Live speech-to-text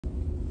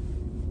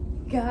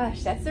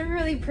Gosh, that's a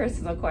really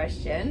personal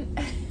question.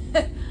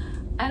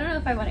 I don't know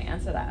if I want to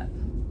answer that.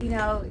 You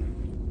know,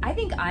 I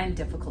think I'm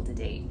difficult to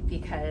date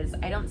because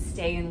I don't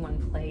stay in one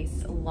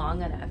place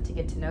long enough to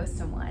get to know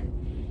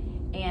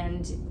someone.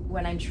 And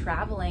when I'm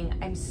traveling,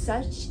 I'm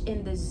such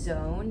in the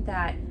zone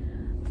that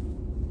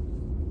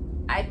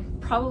I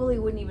probably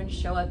wouldn't even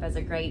show up as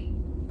a great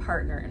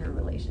partner in a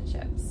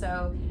relationship.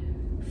 So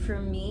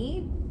for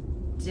me,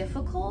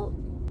 difficult,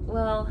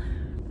 well,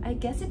 I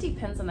guess it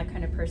depends on the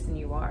kind of person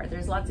you are.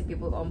 There's lots of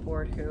people on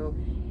board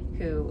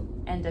who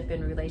end up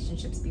in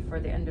relationships before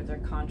the end of their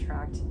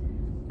contract.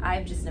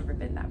 I've just never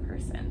been that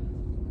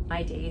person.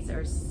 My days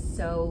are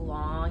so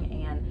long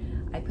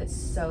and I put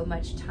so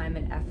much time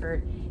and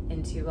effort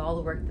into all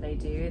the work that I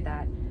do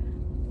that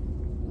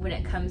when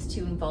it comes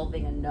to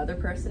involving another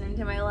person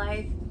into my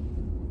life,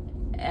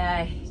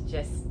 I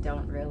just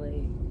don't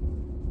really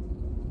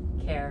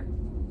care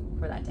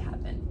for that to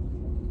happen.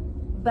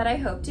 But I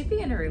hope to be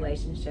in a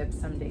relationship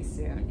someday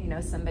soon. You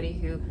know, somebody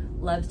who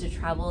loves to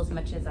travel as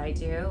much as I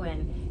do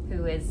and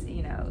who is,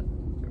 you know,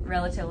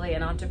 relatively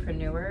an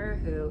entrepreneur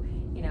who,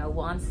 you know,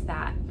 wants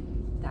that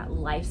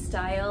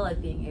lifestyle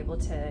of being able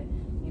to,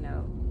 you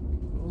know,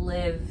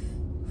 live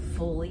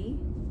fully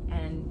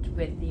and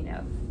with, you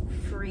know,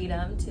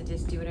 freedom to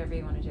just do whatever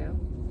you want to do.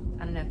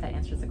 I don't know if that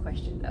answers the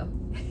question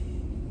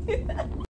though.